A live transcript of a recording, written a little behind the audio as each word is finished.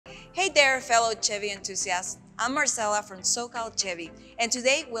Hey there, fellow Chevy enthusiasts. I'm Marcela from SoCal Chevy, and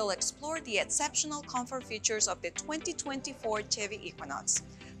today we'll explore the exceptional comfort features of the 2024 Chevy Equinox.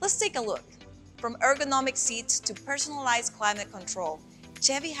 Let's take a look. From ergonomic seats to personalized climate control,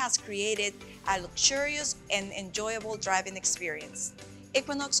 Chevy has created a luxurious and enjoyable driving experience.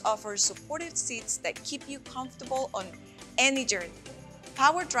 Equinox offers supportive seats that keep you comfortable on any journey.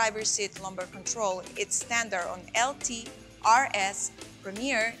 Power driver seat lumbar control is standard on LT, RS,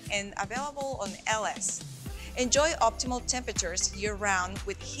 Premier, and available on LS. Enjoy optimal temperatures year-round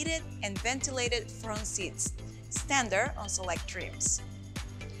with heated and ventilated front seats, standard on select trims.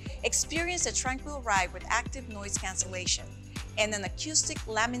 Experience a tranquil ride with active noise cancellation and an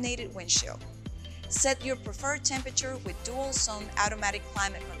acoustic-laminated windshield. Set your preferred temperature with dual-zone automatic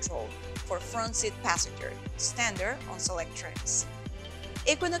climate control for front seat passenger, standard on select trims.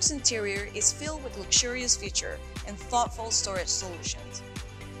 Equinox interior is filled with luxurious features and thoughtful storage solutions.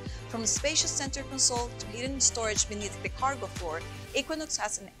 From spacious center console to hidden storage beneath the cargo floor, Equinox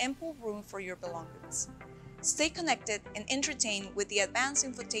has an ample room for your belongings. Stay connected and entertained with the advanced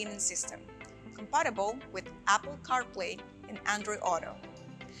infotainment system, compatible with Apple CarPlay and Android Auto.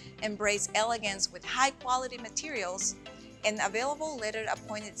 Embrace elegance with high-quality materials and available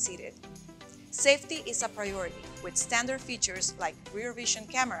leather-appointed seated. Safety is a priority with standard features like rear vision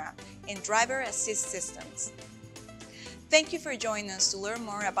camera and driver assist systems. Thank you for joining us to learn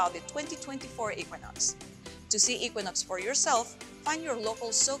more about the 2024 Equinox. To see Equinox for yourself, find your local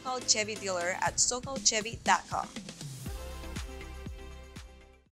SoCal Chevy dealer at socalchevy.com.